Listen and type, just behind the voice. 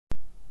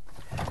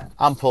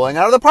I'm pulling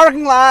out of the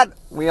parking lot.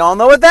 We all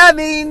know what that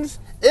means.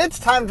 It's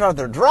time to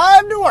either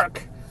drive to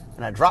work.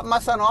 And I dropped my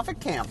son off at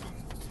camp.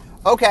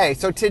 Okay,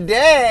 so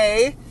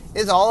today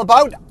is all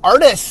about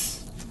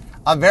artists.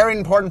 A very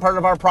important part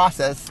of our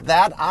process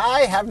that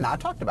I have not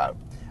talked about.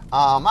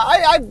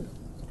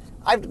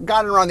 I've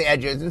gotten around the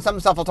edges, and some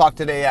stuff I'll talk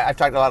today. I've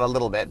talked about a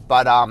little bit.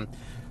 But,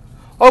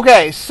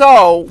 okay,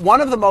 so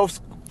one of the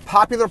most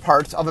popular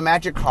parts of a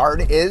Magic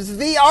card is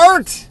the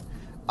art.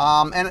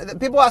 And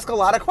people ask a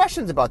lot of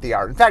questions about the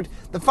art. In fact,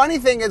 the funny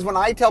thing is when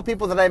I tell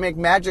people that I make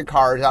Magic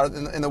cards out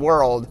in the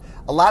world,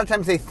 a lot of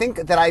times they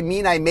think that I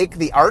mean I make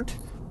the art,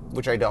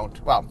 which I don't.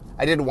 Well,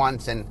 I did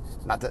once, and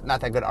not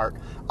that good art.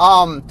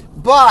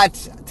 But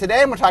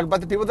today I'm going to talk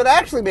about the people that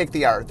actually make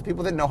the art, the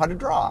people that know how to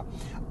draw.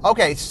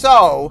 Okay,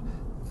 so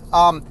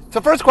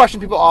first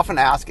question people often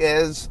ask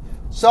is,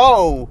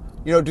 do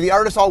the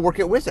artists all work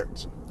at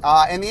Wizards?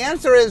 And the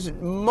answer is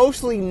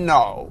mostly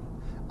no.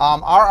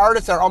 Our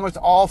artists are almost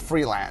all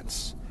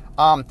freelance.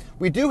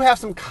 We do have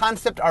some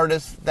concept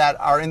artists that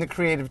are in the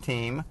creative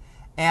team,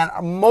 and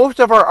most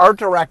of our art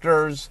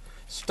directors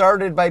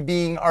started by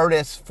being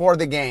artists for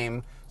the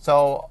game.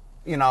 So,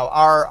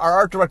 our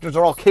art directors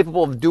are all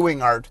capable of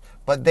doing art,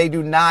 but they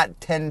do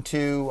not tend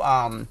to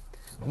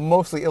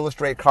mostly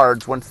illustrate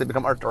cards once they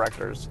become art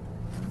directors.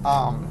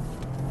 So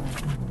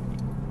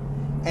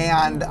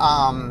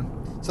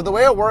the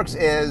way it works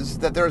is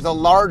that there's a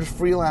large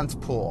freelance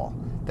pool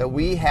that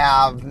we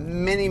have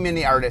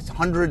many artists,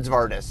 hundreds of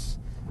artists.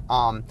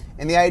 And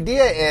the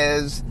idea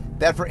is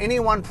that for any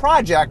one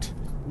project,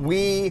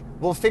 we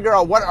will figure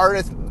out what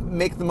artists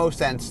make the most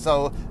sense.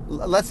 So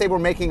let's say we're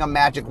making a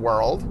Magic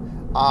world.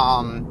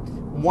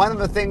 One of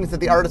the things that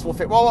the artists will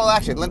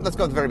actually, let's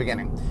go at the very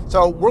beginning.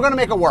 So we're going to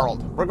make a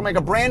world. We're going to make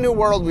a brand new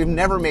world we've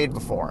never made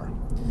before.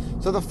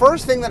 So the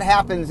first thing that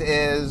happens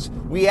is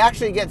we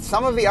actually get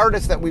some of the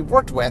artists that we've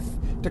worked with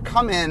to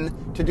come in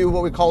to do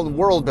what we call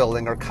world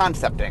building or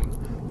concepting,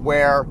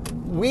 where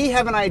we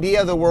have an idea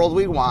of the world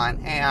we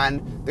want,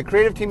 and the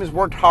creative team has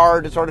worked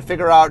hard to sort of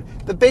figure out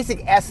the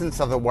basic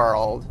essence of the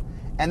world,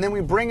 and then we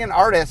bring in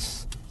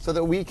artists so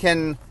that we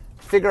can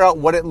figure out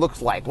what it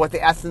looks like, what the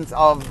essence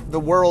of the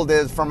world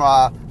is from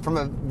a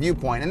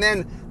viewpoint. And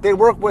then they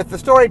work with the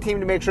story team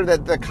to make sure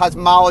that the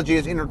cosmology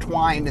is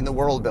intertwined in the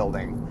world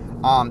building.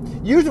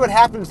 Usually what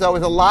happens, though,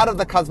 is a lot of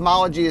the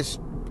cosmology is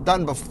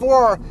done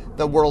before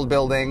the world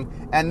building,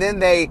 and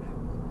then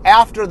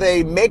after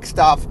they make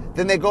stuff,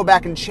 then they go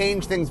back and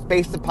change things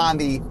based upon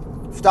the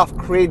stuff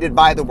created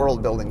by the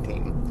world building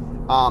team.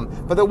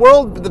 But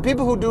the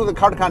people who do the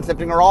card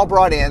concepting are all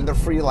brought in. They're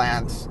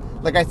freelance.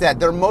 Like I said,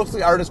 they're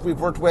mostly artists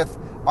we've worked with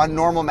on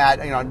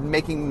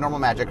making normal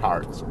Magic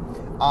cards.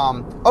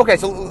 Okay,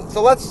 so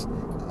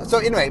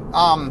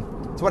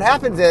what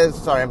happens is,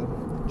 sorry, I'm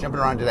jumping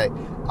around today.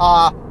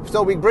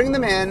 So we bring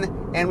them in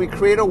and we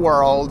create a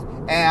world,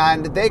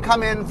 and they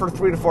come in for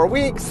 3 to 4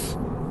 weeks.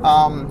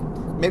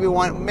 Maybe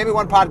one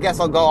podcast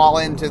I'll go all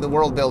into the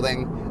world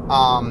building.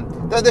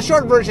 The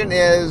short version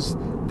is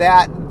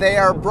that they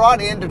are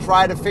brought in to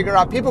try to figure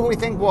out people who we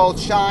think will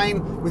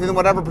shine within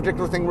whatever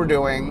particular thing we're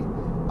doing.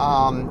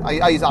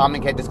 I use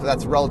Amonkhet just because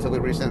that's relatively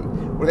recent.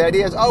 Where the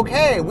idea is,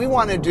 okay, we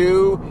want to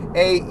do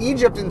a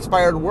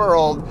Egypt-inspired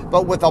world,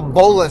 but with a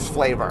bolus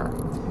flavor.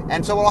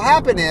 And so what will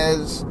happen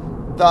is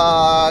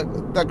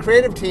the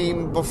creative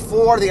team,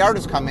 before the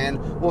artists come in,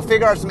 will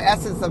figure out some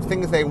essence of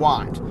things they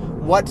want.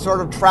 What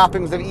sort of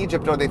trappings of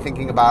Egypt are they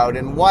thinking about,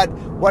 and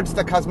what's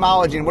the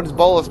cosmology, and what does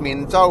bolus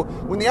mean? And so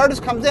when the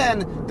artist comes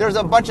in, there's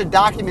a bunch of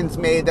documents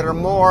made that are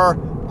more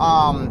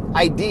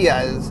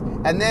ideas,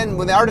 and then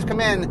when the artists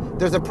come in,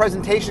 there's a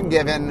presentation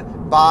given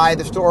by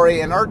the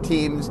story and art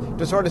teams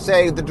to sort of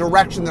say the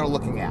direction they're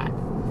looking at.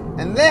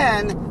 And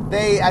then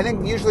I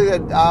think usually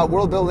the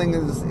world building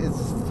is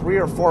 3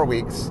 or 4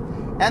 weeks.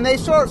 And they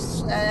in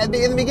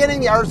the beginning,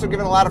 the artists are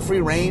given a lot of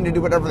free reign to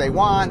do whatever they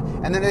want.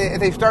 And then if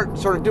they start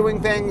sort of doing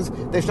things,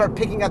 they start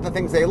picking out the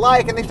things they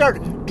like, and they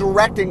start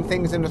directing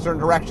things in a certain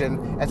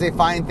direction as they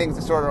find things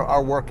that sort of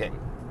are working.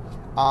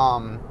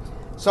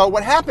 So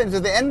what happens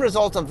is the end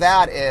result of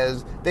that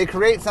is they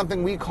create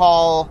something we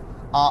call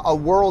a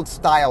world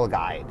style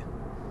guide.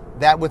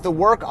 That with the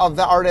work of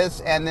the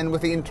artists, and then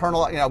with the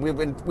internal,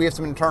 we have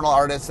some internal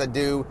artists that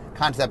do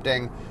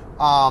concepting,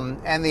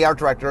 and the art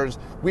directors,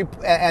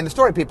 and the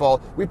story people,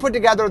 we put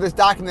together this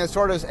document that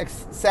sort of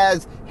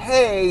says,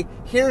 hey,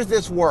 here's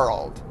this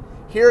world.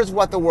 Here's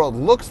what the world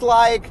looks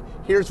like.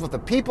 Here's what the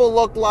people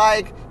look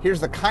like.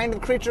 Here's the kind of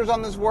creatures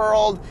on this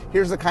world.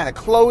 Here's the kind of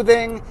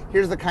clothing.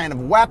 Here's the kind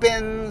of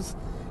weapons.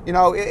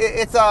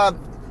 It's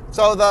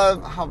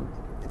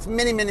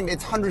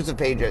hundreds of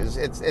pages.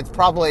 It's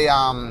probably,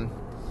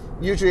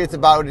 usually it's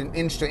about an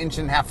inch to inch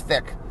and a half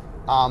thick.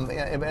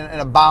 In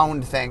a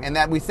bound thing, and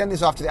that we send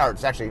this off to the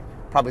artists. Actually,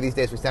 probably these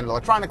days we send it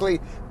electronically,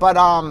 but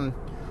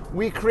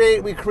we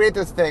create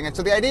this thing. And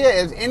so the idea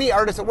is, any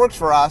artist that works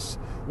for us,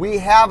 we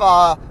have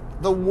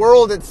the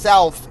world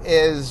itself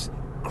is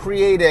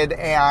created,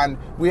 and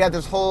we have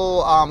this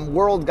whole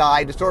world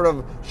guide to sort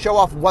of show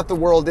off what the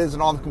world is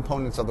and all the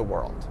components of the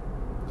world.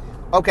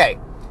 Okay,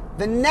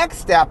 The next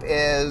step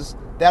is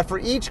that for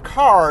each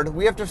card,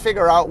 we have to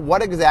figure out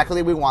what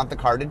exactly we want the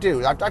card to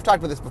do. I've talked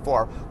about this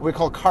before, what we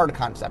call card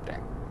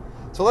concepting.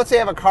 So let's say I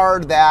have a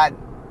card that,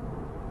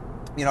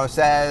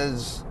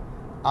 says,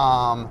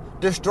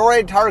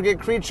 destroy target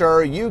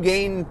creature, you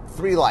gain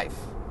 3 life.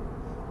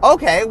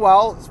 Okay,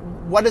 well,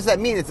 what does that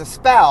mean? It's a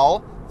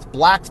spell, it's a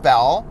black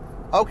spell.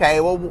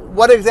 Okay, well,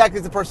 what exactly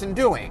is the person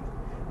doing?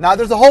 Now,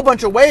 there's a whole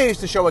bunch of ways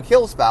to show a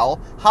kill spell.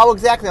 How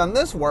exactly on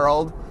this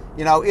world,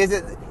 is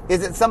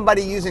it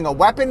somebody using a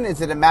weapon?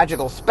 Is it a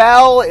magical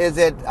spell? Is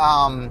it,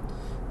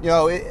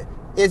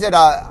 is it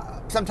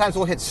sometimes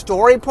we'll hit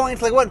story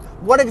points? Like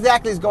what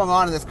exactly is going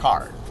on in this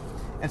card?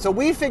 And so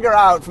we figure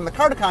out from the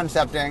card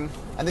concepting,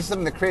 and this is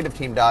something the creative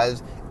team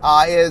does,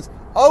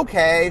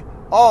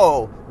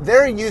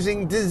 they're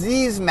using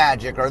disease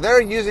magic, or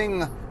they're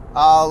using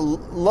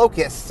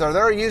locusts, or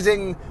they're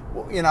using,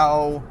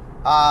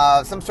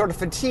 some sort of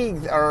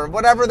fatigue, or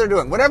whatever they're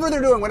doing.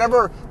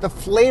 Whatever the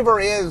flavor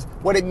is,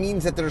 what it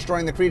means that they're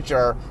destroying the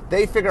creature,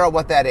 they figure out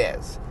what that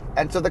is.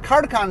 And so the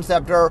card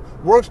conceptor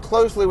works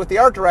closely with the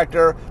art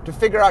director to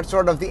figure out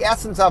sort of the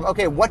essence of,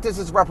 okay, what does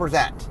this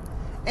represent?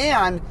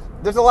 And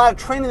there's a lot of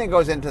training that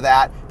goes into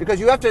that, because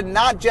you have to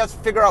not just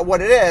figure out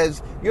what it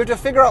is, you have to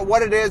figure out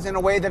what it is in a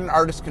way that an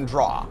artist can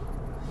draw.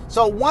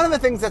 So one of the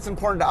things that's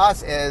important to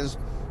us is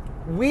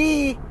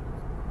we,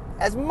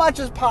 as much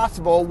as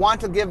possible, want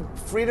to give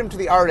freedom to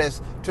the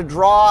artist to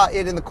draw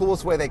it in the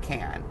coolest way they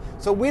can.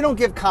 So we don't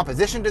give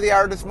composition to the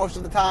artist most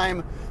of the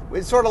time.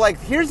 It's sort of like,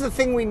 here's the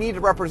thing we need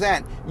to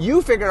represent.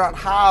 You figure out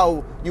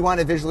how you want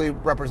to visually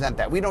represent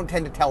that. We don't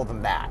tend to tell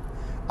them that.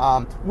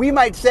 We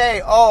might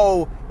say,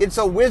 it's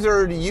a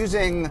wizard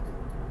using,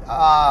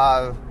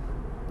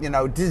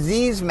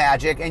 disease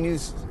magic,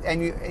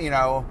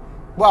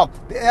 well,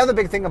 the other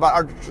big thing about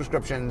art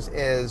descriptions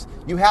is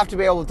you have to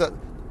be able to,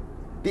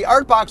 the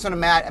art box on a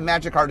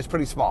magic card is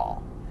pretty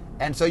small.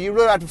 And so you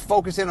really have to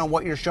focus in on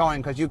what you're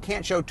showing, because you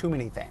can't show too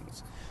many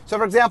things. So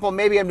for example,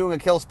 maybe I'm doing a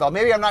kill spell.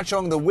 Maybe I'm not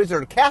showing the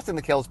wizard casting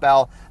the kill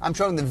spell. I'm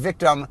showing the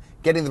victim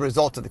getting the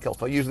results of the kill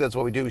spell. Usually that's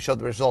what we do. We show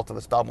the result of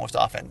the spell most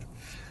often.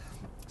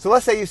 So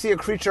let's say you see a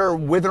creature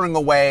withering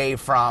away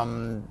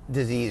from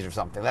disease or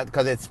something,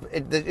 because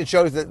it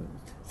shows that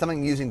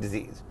something using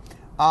disease.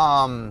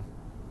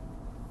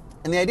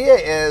 And the idea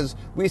is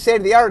we say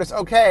to the artist,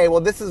 okay, well,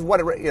 this is what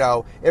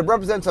it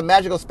represents a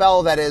magical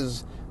spell that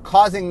is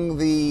causing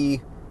the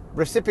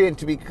recipient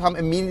to become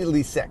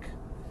immediately sick.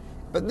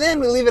 But then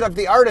we leave it up to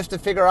the artist to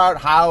figure out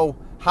how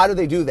do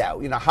they do that?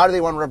 How do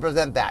they want to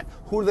represent that?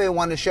 Who do they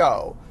want to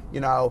show?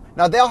 Now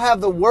they'll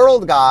have the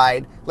world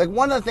guide. Like,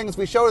 one of the things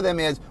we show them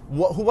is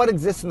what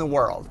exists in the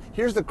world.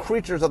 Here's the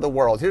creatures of the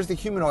world. Here's the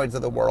humanoids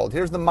of the world.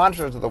 Here's the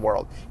monsters of the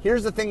world.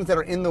 Here's the things that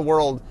are in the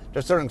world to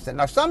a certain extent.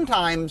 Now,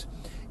 sometimes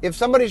if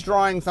somebody's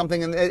drawing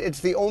something and it's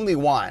the only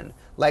one,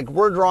 like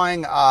we're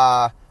drawing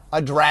a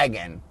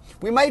dragon,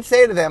 we might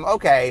say to them,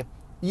 okay,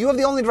 you have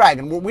the only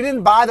dragon. We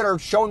didn't bother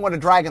showing what a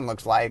dragon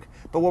looks like,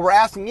 but what we're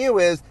asking you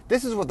is,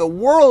 this is what the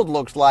world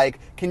looks like.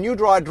 Can you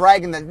draw a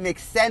dragon that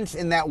makes sense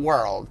in that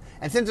world?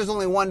 And since there's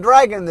only one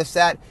dragon in the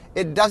set,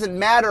 it doesn't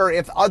matter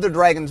if other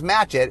dragons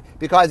match it,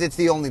 because it's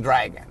the only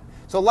dragon.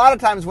 So a lot of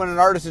times when an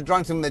artist is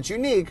drawing something that's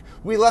unique,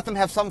 we let them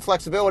have some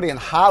flexibility in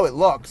how it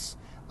looks.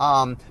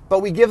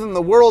 But we give them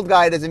the world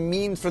guide as a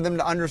means for them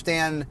to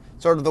understand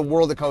sort of the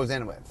world it goes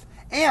in with.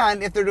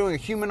 And if they're doing a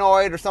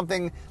humanoid or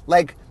something,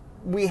 like,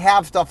 we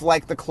have stuff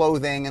like the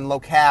clothing and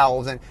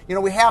locales, and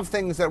we have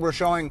things that we're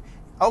showing.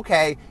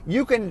 Okay,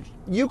 you can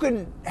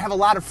have a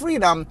lot of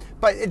freedom,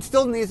 but it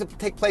still needs to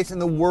take place in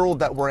the world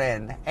that we're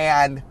in.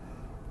 And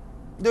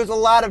there's a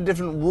lot of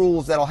different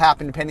rules that'll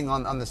happen depending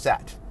on the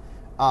set.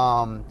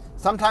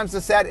 Sometimes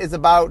the set is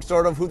about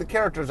sort of who the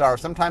characters are.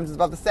 Sometimes it's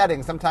about the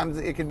setting. Sometimes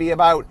it could be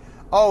about,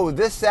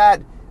 this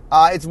set,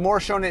 it's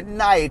more shown at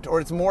night, or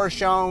it's more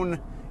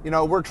shown,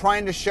 we're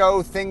trying to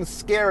show things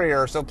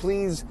scarier, so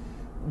please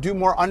do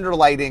more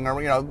underlighting,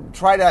 or,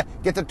 try to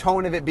get the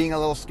tone of it being a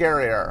little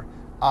scarier.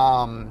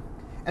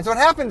 And so what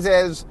happens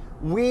is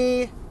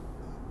the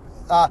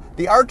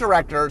art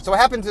director, so what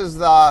happens is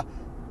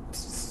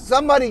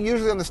somebody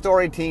usually on the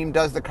story team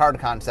does the card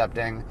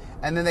concepting,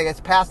 and then they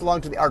get passed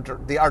along to the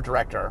art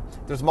director.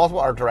 There's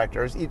multiple art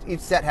directors. Each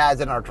set has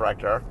an art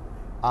director.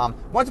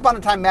 Once upon a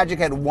time, Magic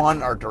had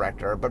one art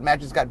director, but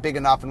Magic's got big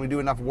enough and we do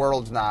enough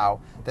worlds now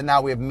that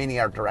now we have many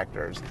art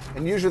directors.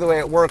 And usually the way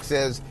it works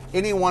is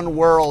any one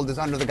world is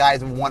under the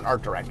guise of one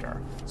art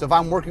director. So if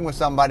I'm working with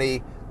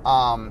somebody,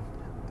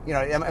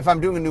 if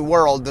I'm doing a new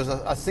world, there's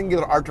a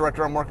singular art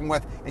director I'm working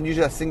with, and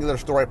usually a singular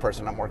story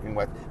person I'm working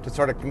with to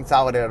sort of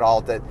consolidate it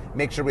all to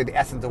make sure we have the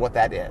essence of what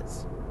that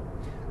is.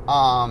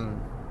 And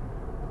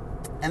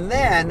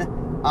then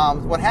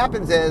what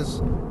happens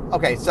is,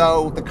 okay,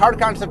 so the card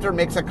conceptor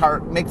makes a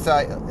card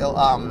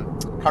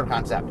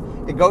concept.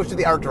 It goes to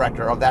the art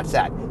director of that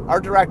set.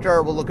 Art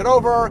director will look it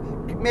over,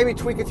 maybe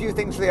tweak a few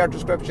things for the art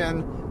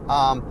description,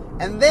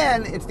 and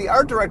then it's the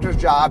art director's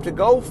job to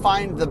go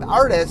find the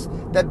artist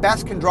that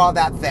best can draw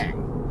that thing.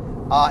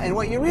 And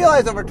what you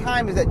realize over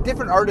time is that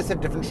different artists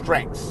have different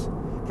strengths.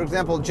 For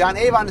example, John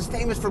Avon is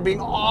famous for being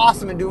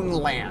awesome at doing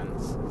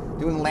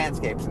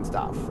landscapes and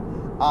stuff.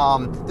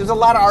 There's a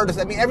lot of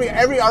artists. I mean,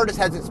 every artist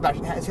has his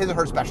or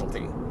her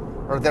specialty,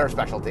 or their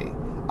specialty.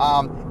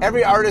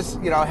 Every artist,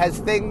 has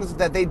things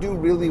that they do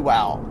really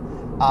well.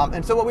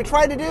 And so what we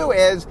try to do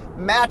is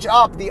match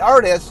up the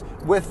artist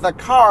with the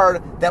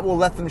card that will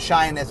let them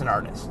shine as an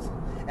artist.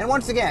 And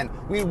once again,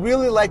 we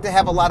really like to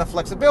have a lot of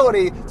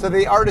flexibility so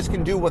the artist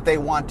can do what they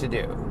want to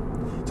do.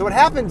 So what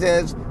happens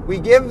is we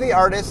give the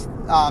artist,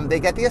 they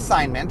get the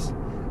assignment.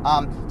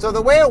 So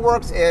the way it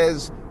works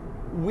is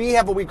we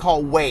have what we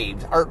call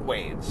waves, art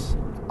waves.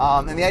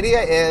 And the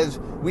idea is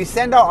we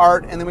send out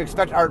art and then we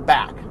expect art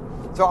back.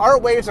 So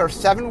art waves are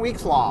 7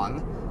 weeks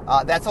long.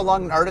 That's how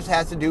long an artist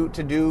has to do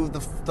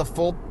the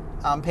full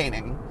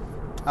painting.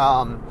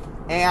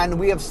 And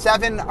we have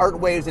 7 art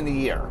waves in a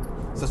year.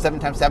 So 7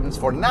 times 7 is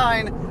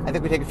 49. I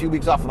think we take a few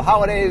weeks off for the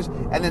holidays,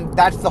 and then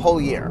that's the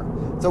whole year.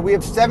 So we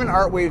have 7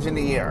 art waves in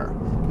a year.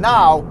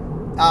 Now,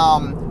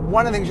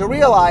 one of the things you'll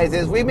realize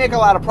is we make a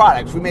lot of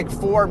products. We make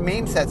 4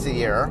 main sets a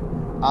year,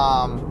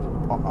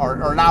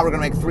 or now we're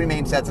going to make 3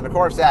 main sets and a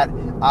core set,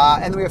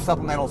 and then we have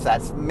supplemental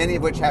sets, many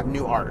of which have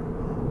new art.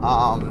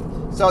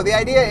 So the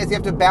idea is you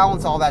have to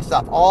balance all that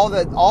stuff. All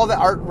the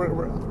art,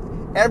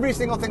 every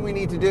single thing we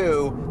need to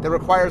do that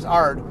requires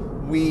art,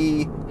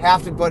 we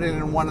have to put it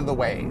in one of the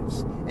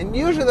waves. And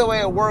usually the way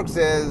it works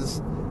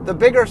is the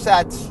bigger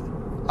sets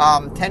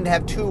tend to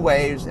have 2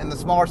 waves, and the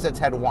smaller sets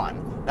had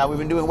 1. Now we've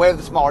been doing away with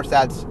the smaller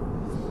sets.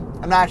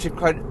 I'm not actually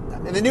quite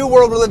in the new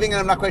world we're living in.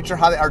 I'm not quite sure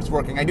how the art's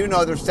working. I do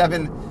know there's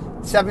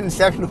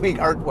 7-week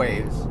art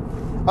waves.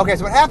 Okay,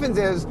 so what happens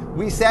is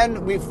we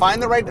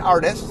find the right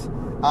artists.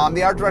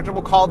 The art director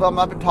will call them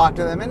up and talk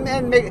to them, and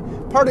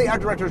part of the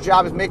art director's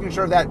job is making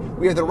sure that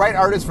we have the right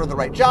artist for the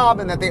right job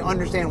and that they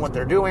understand what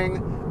they're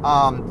doing.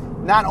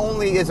 Not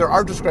only is there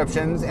art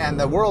descriptions and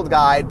the world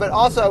guide, but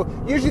also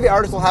usually the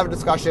artist will have a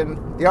discussion,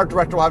 the art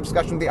director will have a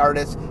discussion with the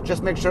artist,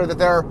 just make sure that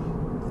they're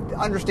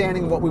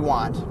understanding what we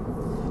want.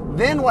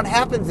 Then what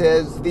happens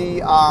is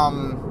the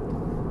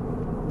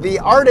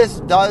artist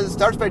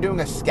starts by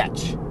doing a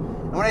sketch.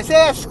 And when I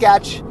say a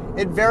sketch,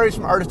 it varies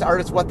from artist to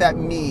artist what that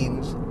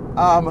means.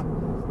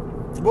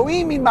 What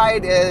we mean by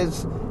it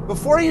is,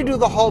 before you do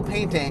the whole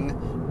painting,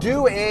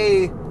 do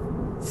a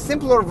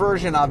simpler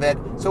version of it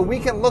so we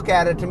can look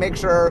at it to make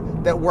sure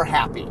that we're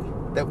happy.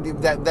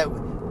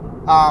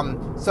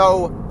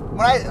 So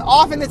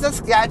often it's a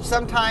sketch,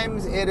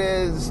 sometimes it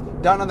is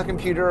done on the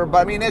computer, but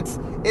I mean it's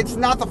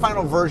not the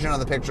final version of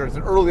the picture, it's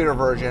an earlier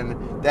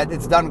version that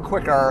it's done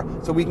quicker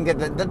so we can get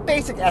the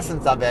basic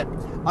essence of it,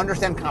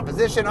 understand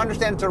composition,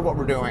 understand sort of what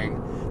we're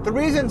doing. The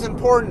reason it's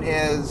important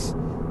is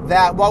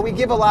that while we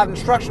give a lot of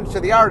instructions to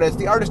the artists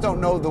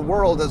don't know the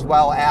world as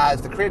well as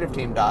the creative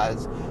team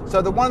does.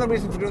 So one of the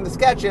reasons for doing the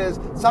sketch is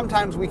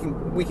sometimes we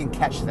can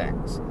catch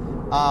things.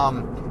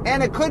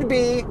 And it could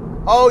be,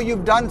 oh,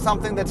 you've done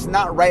something that's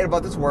not right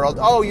about this world.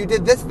 Oh, you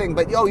did this thing,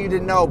 but you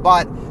didn't know,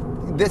 but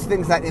this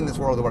thing's not in this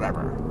world or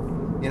whatever.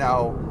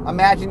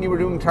 Imagine you were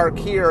doing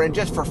Tarkir and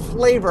just for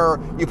flavor,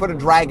 you put a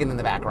dragon in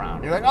the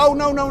background. You're like, oh,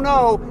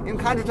 no. In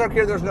Conjure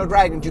Tarkir, there's no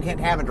dragons. You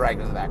can't have a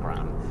dragon in the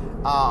background.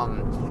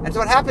 And so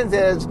what happens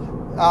is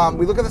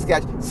we look at the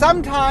sketch.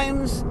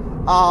 Sometimes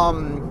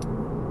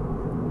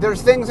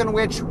there's things in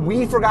which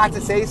we forgot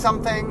to say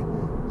something,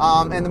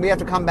 and then we have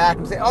to come back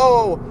and say,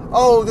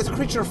 oh, this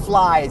creature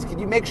flies. Can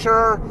you make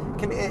sure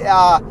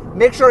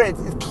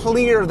it's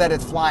clear that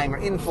it's flying or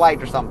in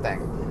flight or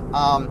something?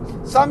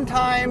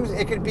 Sometimes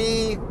it could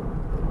be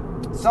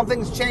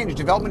something's changed.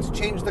 Development's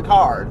changed the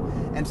card.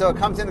 And so it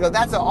comes in and goes,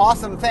 that's an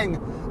awesome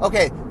thing.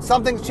 Okay,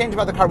 something's changed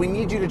about the card. We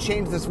need you to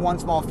change this one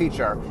small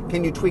feature.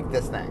 Can you tweak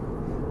this thing?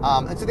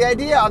 And so the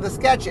idea of the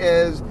sketch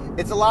is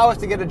it's allow us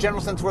to get a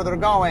general sense where they're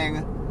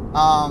going.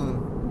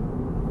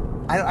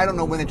 I don't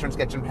know when they turn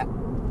sketch in,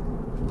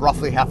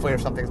 roughly halfway or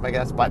something is my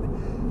guess, but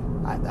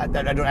I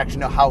don't actually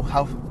know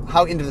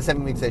how into the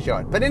 7 weeks they show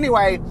it. But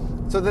anyway,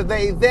 so that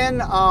they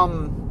then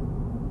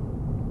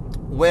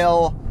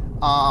will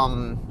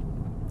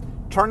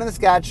turn in the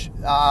sketch.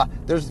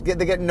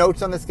 They get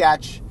notes on the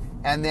sketch,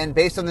 and then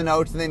based on the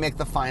notes, they make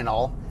the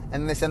final,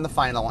 and then they send the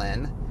final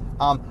in.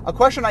 A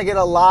question I get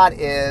a lot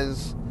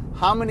is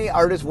how many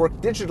artists work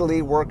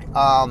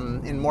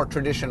in more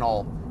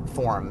traditional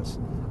forms.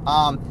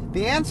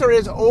 The answer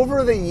is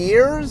over the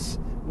years,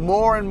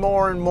 more and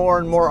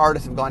more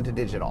artists have gone to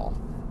digital.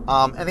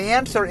 And the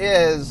answer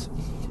is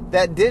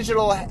that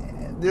digital,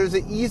 there's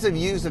an ease of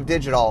use of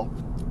digital.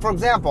 For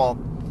example,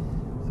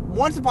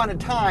 once upon a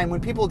time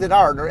when people did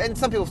art, and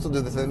some people still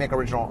do this, they make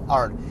original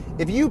art.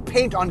 If you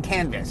paint on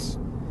canvas,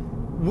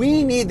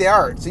 we need the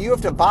art. So you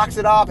have to box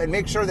it up and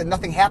make sure that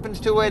nothing happens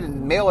to it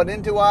and mail it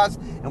in to us,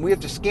 and we have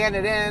to scan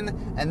it in,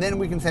 and then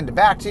we can send it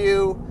back to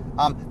you.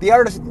 The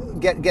artists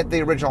get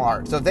the original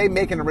art. So if they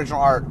make an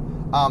original art,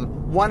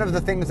 one of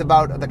the things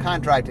about the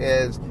contract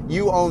is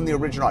you own the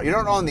original art. You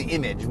don't own the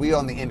image. We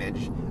own the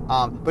image.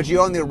 But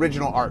you own the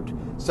original art.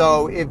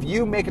 So if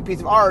you make a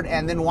piece of art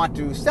and then want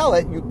to sell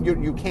it,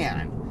 you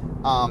can.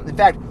 In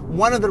fact,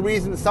 one of the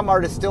reasons some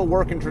artists still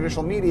work in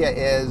traditional media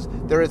is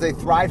there is a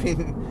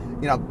thriving,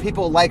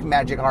 people like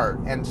magic art.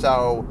 And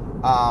so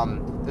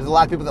there's a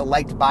lot of people that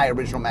like to buy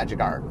original magic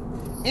art.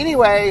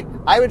 Anyway,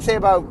 I would say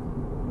about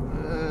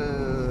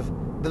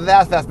the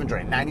vast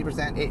majority,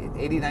 90%,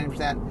 80,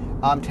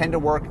 90%, tend to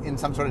work in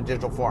some sort of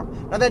digital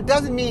form. Now, that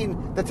doesn't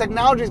mean the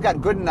technology's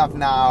got good enough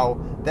now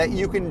that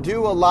you can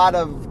do a lot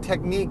of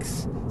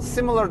techniques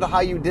similar to how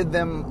you did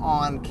them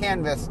on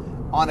canvas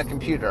on a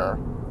computer.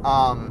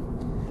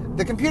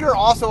 The computer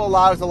also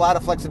allows a lot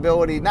of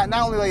flexibility. Not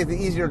only is it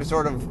easier to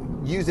sort of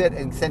use it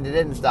and send it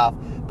in and stuff,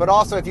 but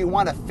also if you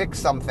want to fix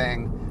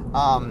something,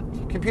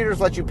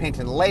 computers let you paint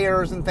in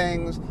layers and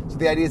things. So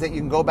the idea is that you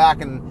can go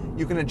back and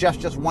you can adjust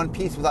just one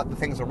piece without the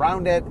things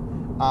around it.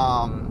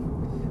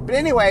 But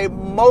anyway,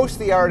 most of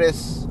the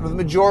artists, or the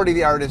majority of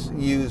the artists,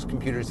 use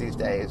computers these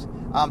days.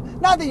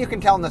 Not that you can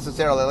tell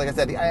necessarily. Like I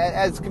said,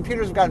 as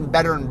computers have gotten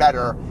better and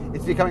better,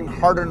 it's becoming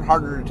harder and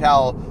harder to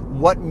tell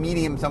what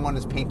medium someone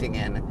is painting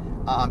in,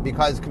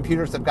 because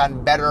computers have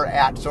gotten better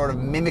at sort of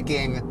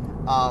mimicking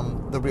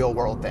the real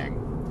world thing.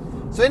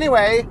 So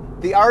anyway,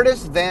 the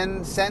artist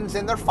then sends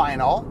in their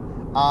final.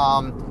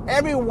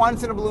 Every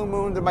once in a blue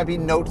moon, there might be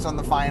notes on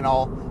the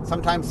final.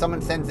 Sometimes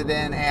someone sends it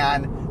in,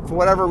 and for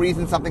whatever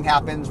reason, something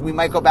happens. We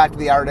might go back to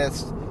the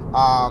artist.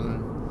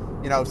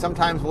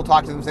 Sometimes we'll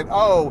talk to them and say,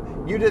 oh,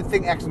 you did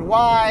thing X and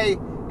Y,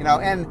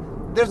 and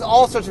there's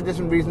all sorts of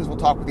different reasons we'll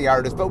talk with the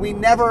artist, but we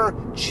never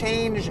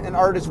change an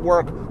artist's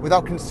work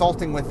without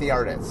consulting with the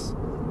artist.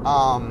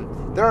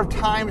 There are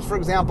times, for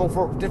example,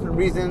 for different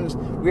reasons,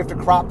 we have to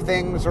crop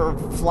things or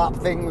flop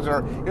things,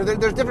 or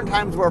there's different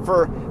times where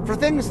for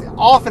things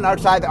often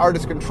outside the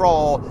artist's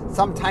control,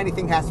 some tiny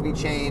thing has to be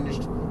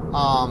changed.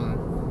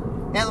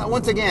 And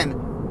once again,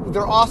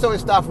 there also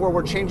is stuff where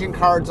we're changing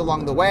cards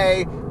along the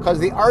way, because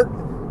the art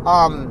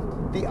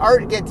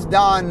gets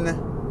done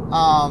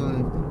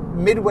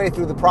midway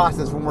through the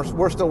process when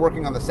we're still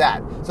working on the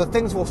set. So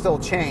things will still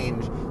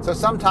change. So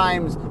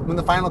sometimes when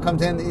the final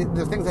comes in,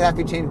 there's things that have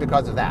to be changed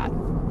because of that.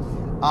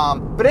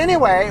 But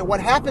anyway, what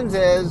happens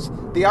is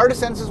the artist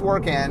sends his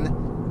work in,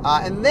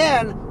 and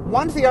then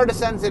once the artist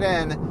sends it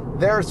in,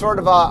 there's sort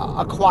of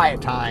a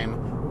quiet time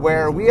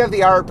where we have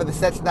the art, but the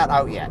set's not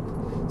out yet.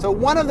 So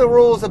one of the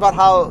rules about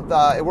how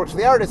it works for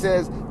the artist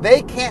is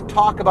they can't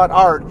talk about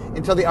art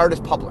until the art is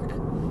public.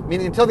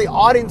 Meaning until the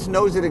audience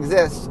knows it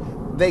exists,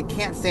 they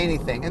can't say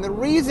anything. And the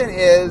reason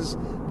is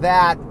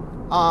that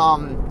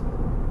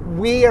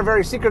we are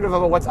very secretive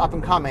about what's up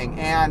and coming.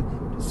 And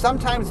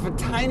sometimes the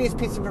tiniest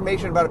piece of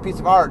information about a piece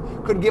of art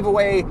could give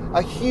away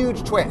a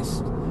huge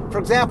twist. For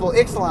example,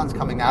 Ixalan's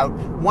coming out.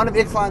 One of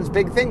Ixalan's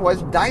big thing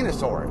was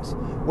dinosaurs.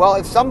 Well,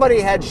 if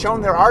somebody had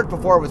shown their art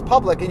before it was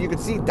public and you could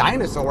see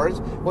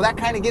dinosaurs, well, that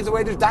kind of gives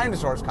away there's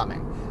dinosaurs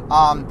coming.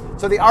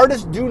 So the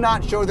artists do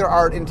not show their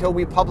art until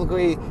we have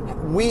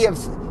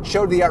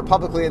showed the art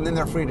publicly, and then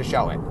they're free to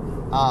show it.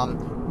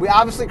 We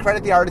obviously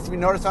credit the artist. If you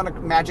notice on a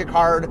magic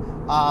card,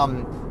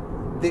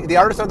 the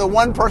artists are the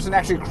one person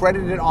actually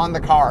credited on the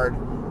card.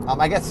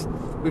 I guess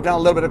we've done a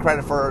little bit of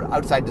credit for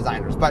outside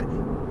designers, but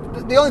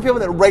the only people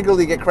that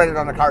regularly get credit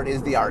on a card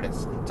is the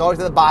artist. It's always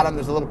at the bottom.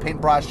 There's a little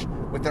paintbrush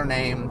with their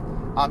name.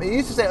 It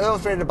used to say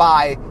illustrated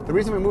by. The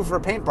reason we moved for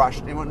a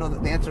paintbrush, anyone know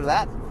the answer to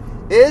that?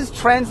 Is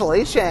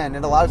translation.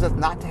 It allows us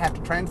not to have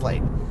to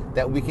translate.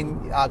 That we can,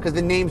 because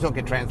the names don't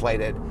get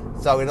translated.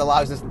 So it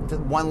allows us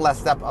one less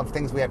step of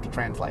things we have to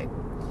translate.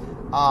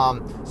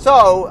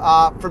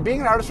 For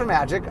being an artist for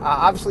magic,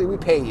 obviously we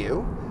pay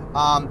you.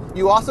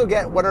 You also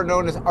get what are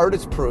known as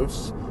artist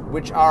proofs,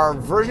 which are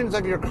versions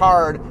of your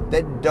card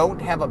that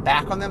don't have a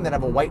back on them, that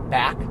have a white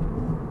back.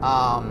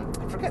 I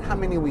forget how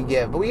many we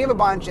give, but we give a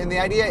bunch, and the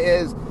idea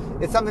is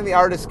it's something the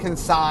artist can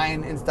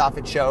sign and stuff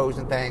at shows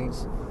and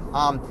things.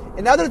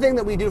 Another thing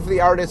that we do for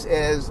the artist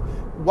is,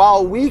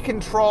 while we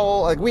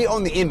control, like we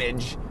own the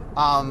image,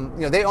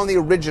 they own the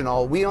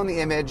original, we own the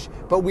image,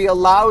 but we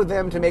allow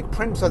them to make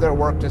prints of their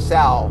work to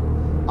sell.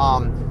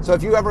 So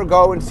if you ever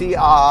go and see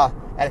at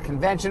a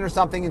convention or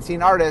something and see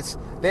an artist,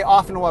 they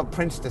often will have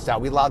prints to sell.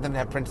 We allow them to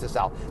have prints to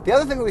sell. The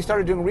other thing that we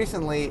started doing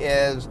recently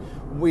is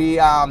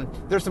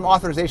there's some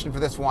authorization for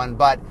this one,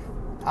 but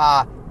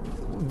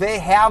they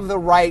have the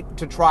right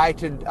to try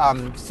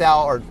to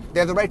sell, or they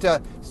have the right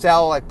to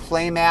sell like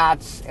play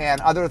mats and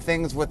other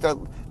things with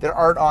their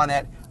art on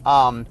it.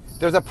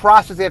 There's a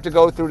process they have to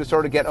go through to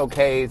sort of get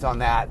okays on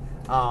that.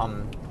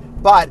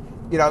 But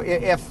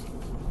if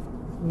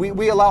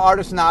we allow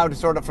artists now to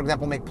sort of, for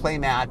example, make play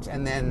mats,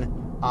 and then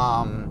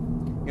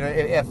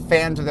if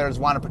fans of theirs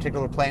want a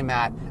particular play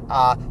mat,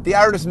 the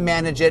artists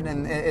manage it,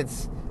 and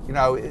it's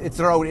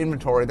their own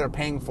inventory. They're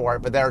paying for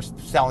it, but they're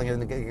selling it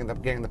and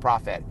getting the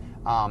profit.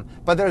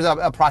 But there's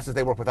a process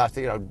they work with us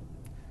to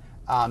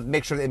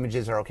make sure the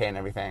images are okay and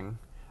everything.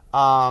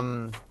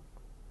 The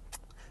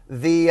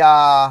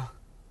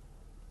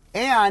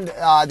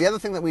other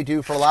thing that we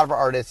do for a lot of our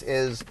artists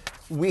is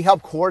we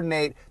help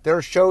coordinate. There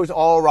are shows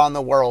all around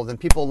the world, and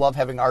people love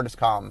having artists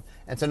come.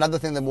 And so another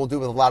thing that we'll do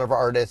with a lot of our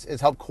artists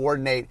is help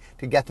coordinate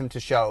to get them to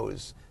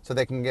shows so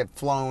they can get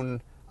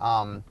flown,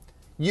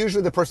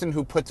 usually the person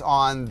who puts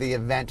on the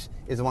event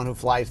is the one who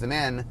flies them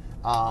in,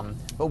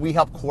 but we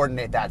help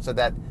coordinate that so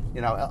that,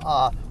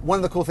 one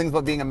of the cool things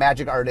about being a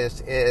magic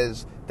artist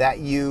is that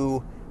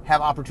you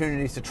have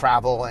opportunities to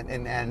travel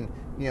and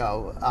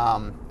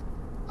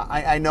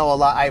I know a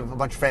lot. I have a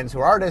bunch of friends who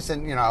are artists,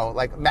 and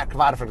like Matt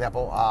Cavada, for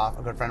example,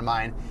 a good friend of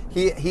mine.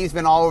 He's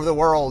been all over the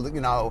world,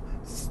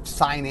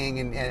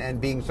 signing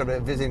and being sort of a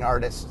visiting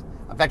artist.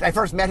 In fact, I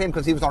first met him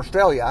because he was in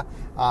Australia,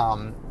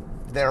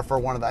 there for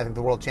one of I think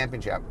the World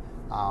Championship.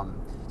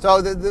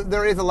 So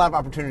there is a lot of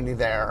opportunity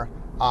there.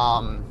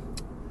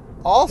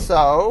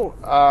 Also,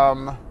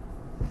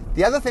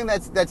 the other thing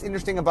that's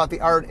interesting about the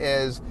art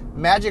is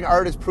magic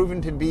art has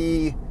proven to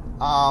be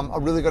a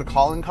really good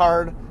calling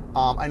card.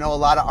 I know a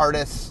lot of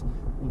artists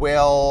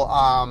will,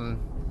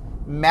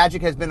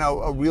 magic has been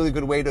a really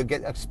good way to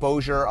get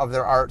exposure of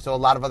their art, so a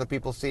lot of other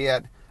people see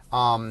it.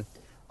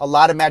 A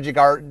lot of magic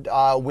art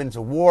wins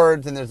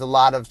awards, and there's a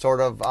lot of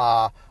sort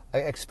of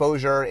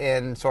exposure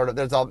in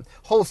there's a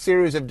whole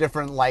series of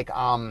different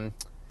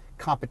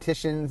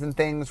competitions and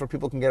things where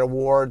people can get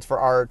awards for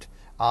art.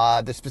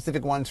 The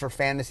specific ones for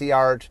fantasy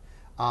art.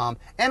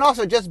 And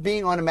also just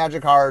being on a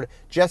magic card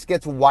just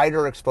gets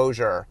wider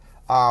exposure.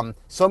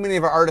 So many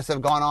of our artists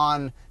have gone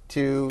on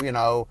to,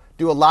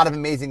 do a lot of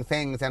amazing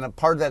things, and a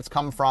part of that's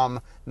come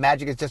from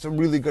magic is just a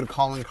really good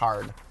calling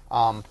card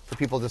for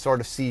people to sort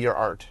of see your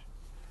art.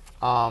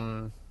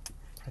 I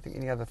think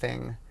any other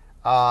thing.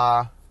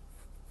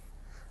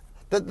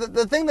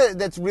 The thing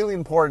that's really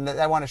important that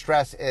I want to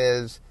stress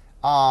is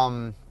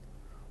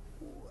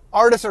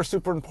artists are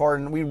super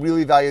important. We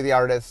really value the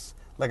artists.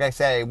 Like I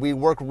say, we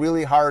work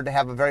really hard to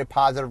have a very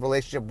positive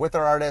relationship with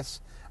our artists.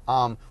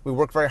 We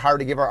work very hard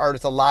to give our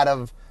artists a lot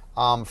of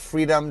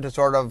freedom to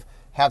sort of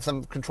have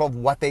some control of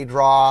what they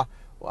draw.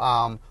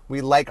 We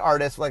like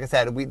artists, like I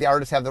said, the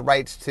artists have the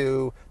rights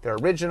to their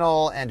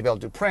original and to be able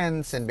to do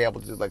prints and be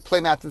able to do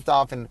playmats and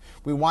stuff. And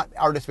we want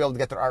artists to be able to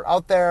get their art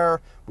out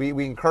there.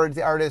 We encourage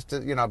the artists to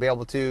be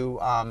able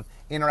to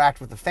interact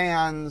with the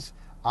fans.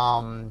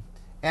 And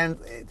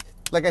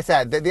like I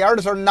said, the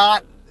artists are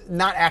not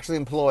actually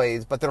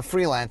employees, but they're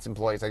freelance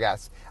employees, I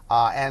guess.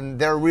 And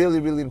they're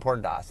really, really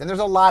important to us. And there's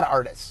a lot of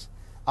artists.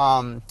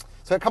 So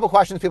a couple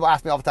questions people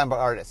ask me all the time about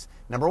artists.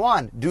 Number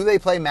one, do they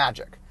play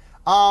magic?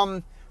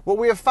 What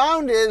we have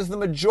found is the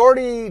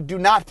majority do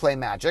not play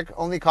magic,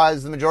 only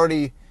because the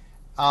majority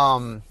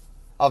of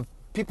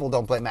people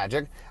don't play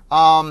magic. They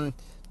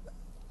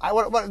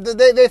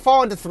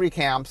fall into three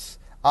camps.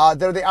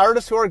 They're the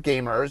artists who are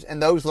gamers,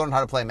 and those learn how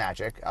to play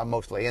magic,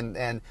 mostly.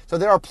 And so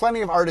there are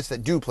plenty of artists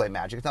that do play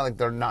magic. It's not like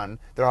there are none.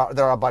 There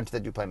are a bunch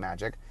that do play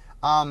magic.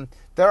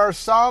 There are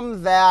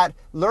some that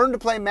learn to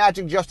play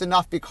magic just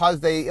enough because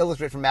they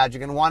illustrate for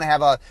magic and want to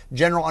have a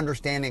general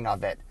understanding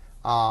of it.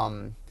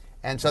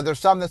 And so there's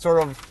some that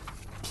sort of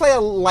play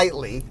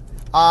lightly,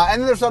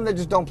 and then there's some that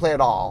just don't play at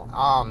all.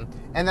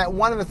 And that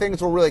one of the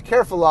things we're really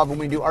careful of when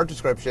we do art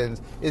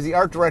descriptions is the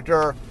art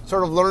director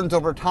sort of learns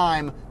over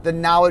time the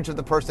knowledge of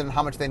the person and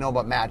how much they know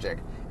about magic.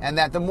 And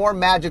that the more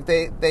magic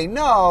they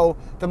know,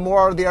 the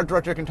more the art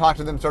director can talk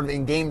to them sort of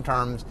in game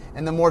terms,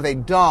 and the more they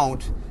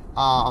don't,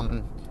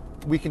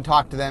 we can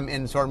talk to them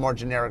in sort of more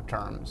generic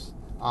terms.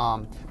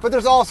 But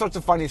there's all sorts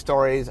of funny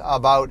stories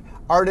about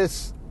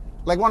artists.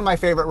 Like one of my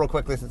favorite, real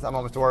quickly, since I'm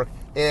almost to work,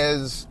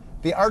 is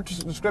the art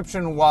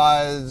description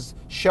was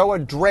show a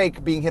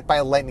drake being hit by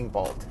a lightning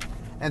bolt.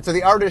 And so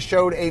the artist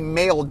showed a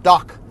male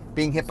duck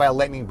being hit by a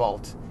lightning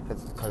bolt,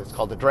 because it's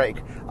called a drake,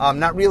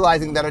 not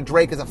realizing that a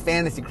drake is a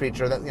fantasy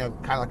creature that,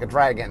 kind of like a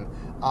dragon.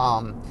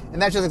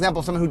 And that's just an example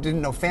of someone who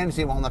didn't know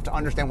fantasy well enough to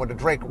understand what a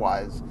drake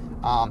was.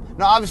 Now,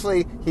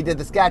 obviously, he did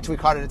the sketch, we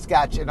caught it at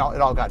sketch, and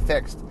it all got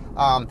fixed.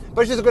 But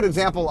it's just a good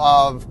example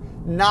of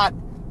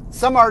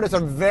some artists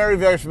are very,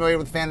 very familiar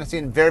with fantasy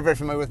and very, very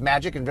familiar with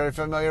magic and very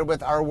familiar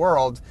with our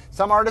world.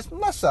 Some artists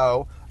less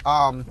so,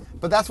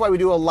 but that's why we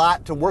do a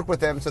lot to work with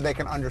them so they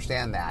can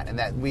understand that, and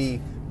that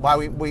and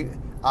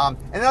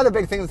another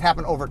big thing that's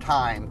happened over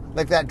time,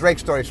 like that Drake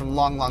story from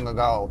long, long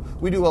ago.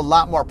 We do a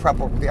lot more prep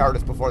work with the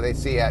artists before they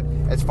see it,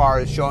 as far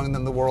as showing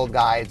them the world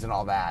guides and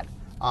all that.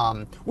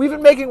 We've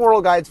been making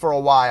world guides for a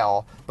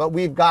while, but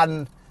we've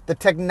gotten the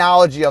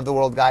technology of the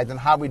world guides and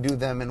how we do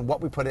them and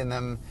what we put in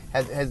them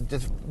has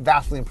just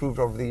vastly improved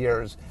over the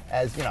years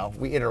as,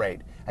 we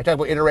iterate. I talk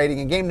about iterating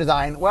in game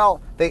design.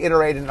 Well, they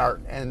iterate in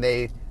art, and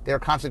they're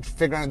constantly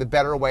figuring out the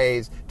better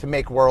ways to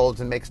make worlds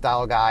and make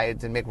style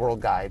guides and make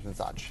world guides and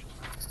such.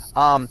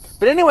 But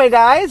anyway,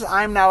 guys,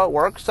 I'm now at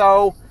work,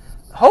 so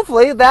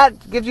hopefully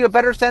that gives you a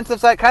better sense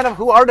of kind of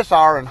who artists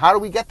are and how do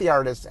we get the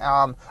artists.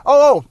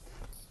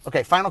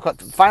 Okay, final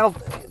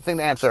thing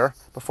to answer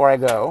before I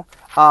go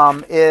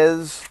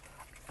is,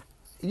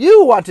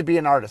 you want to be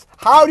an artist.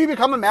 How do you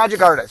become a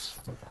magic artist?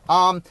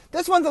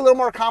 This one's a little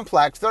more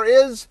complex. There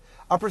is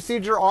a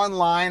procedure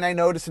online, I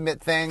know, to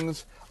submit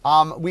things.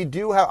 We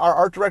do have, our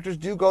art directors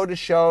do go to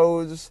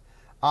shows.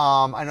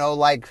 I know,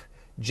 like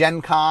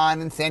Gen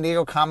Con and San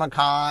Diego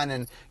Comic-Con,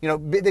 and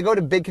they go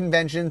to big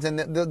conventions, and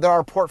there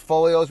are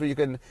portfolios where you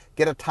can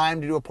get a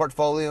time to do a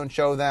portfolio and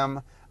show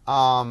them.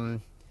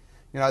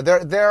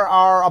 There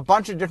are a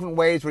bunch of different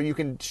ways where you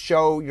can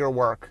show your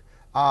work.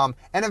 And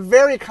a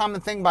very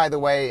common thing, by the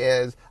way,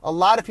 is a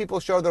lot of people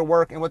show their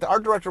work, and what the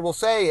art director will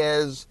say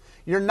is,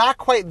 you're not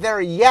quite there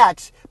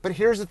yet, but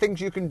here's the things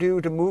you can do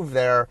to move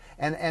there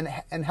and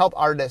help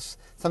artists,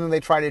 something they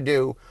try to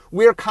do.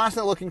 We are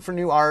constantly looking for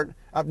new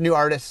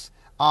artists.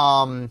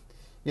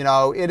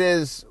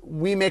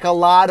 We make a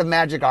lot of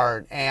magic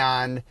art,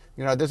 and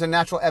there's a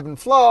natural ebb and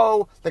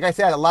flow. Like I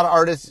said, a lot of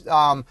artists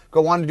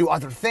go on to do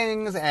other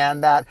things,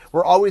 and that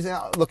we're always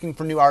looking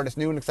for new artists,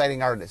 new and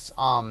exciting artists.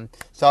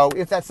 So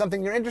if that's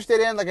something you're interested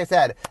in, like I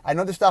said, I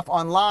know there's stuff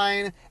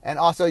online, and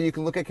also you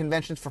can look at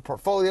conventions for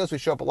portfolios. We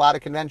show up a lot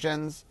of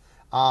conventions.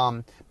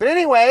 But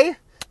anyway,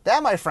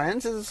 that, my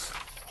friends, is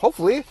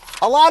hopefully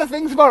a lot of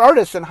things about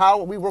artists and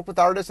how we work with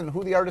artists and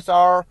who the artists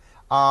are.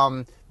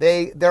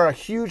 They're a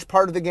huge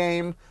part of the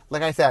game.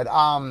 Like I said,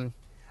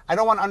 I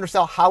don't want to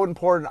undersell how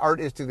important art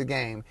is to the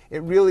game.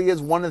 It really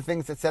is one of the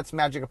things that sets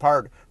Magic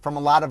apart from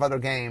a lot of other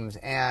games.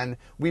 And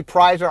we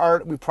prize our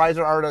art, we prize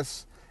our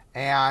artists,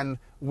 and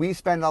we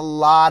spend a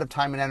lot of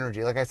time and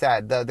energy. Like I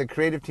said, the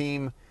creative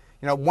team,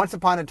 once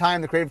upon a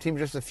time, the creative team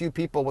was just a few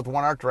people with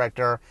one art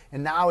director,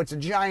 and now it's a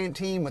giant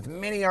team with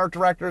many art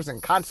directors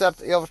and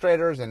concept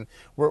illustrators, and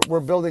we're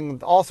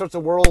building all sorts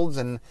of worlds,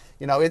 and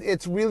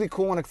it's really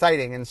cool and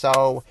exciting. And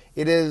so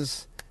it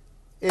is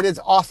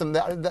awesome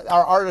that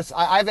our artists.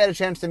 I've had a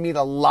chance to meet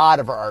a lot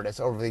of our artists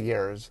over the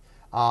years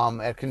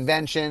at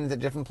conventions, at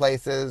different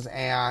places,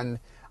 and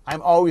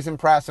I'm always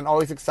impressed and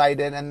always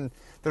excited. And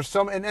there's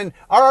and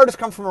our artists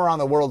come from around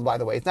the world, by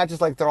the way. It's not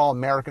just like they're all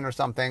American or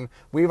something.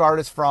 We have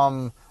artists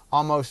from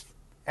almost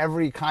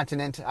every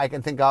continent I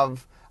can think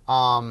of.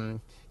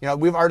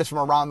 We have artists from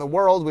around the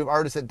world. We have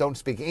artists that don't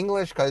speak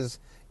English because,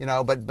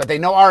 but they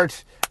know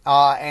art.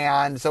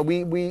 And so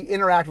we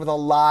interact with a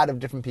lot of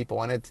different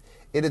people, and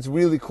it is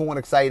really cool and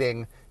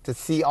exciting to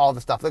see all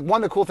the stuff. Like,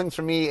 one of the cool things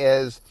for me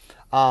is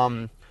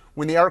when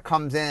the art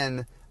comes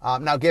in.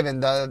 Now, given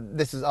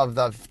this is of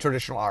the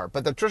traditional art,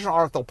 but the traditional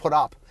art they'll put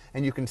up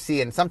and you can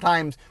see it. And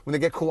sometimes when they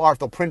get cool art,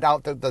 they'll print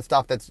out the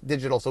stuff that's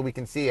digital so we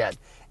can see it.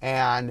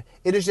 And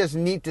it is just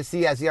neat to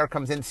see as the art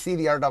comes in, see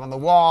the art up on the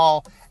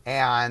wall.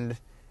 And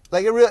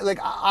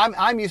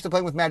I'm used to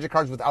playing with Magic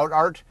cards without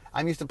art.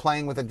 I'm used to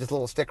playing with just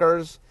little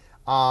stickers.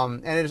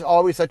 And it is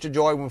always such a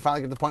joy when we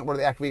finally get to the point where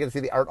they actually get to see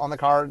the art on the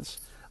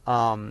cards.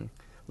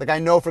 I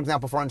know, for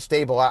example, for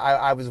Unstable,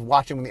 I was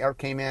watching when the art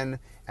came in,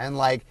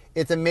 and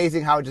it's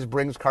amazing how it just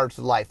brings cards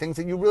to life. Things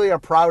that you really are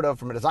proud of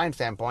from a design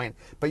standpoint,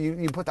 but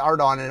you put the art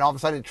on, and all of a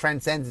sudden it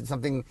transcends into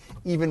something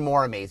even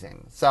more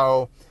amazing.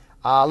 So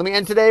let me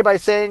end today by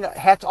saying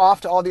hats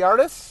off to all the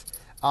artists.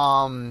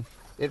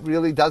 It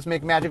really does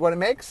make Magic what it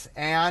makes.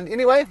 And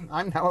anyway,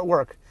 I'm now at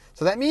work.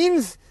 So that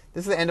means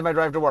this is the end of my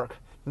drive to work.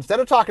 Instead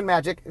of talking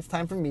magic, it's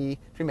time for me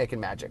to be making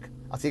magic.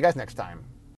 I'll see you guys next time.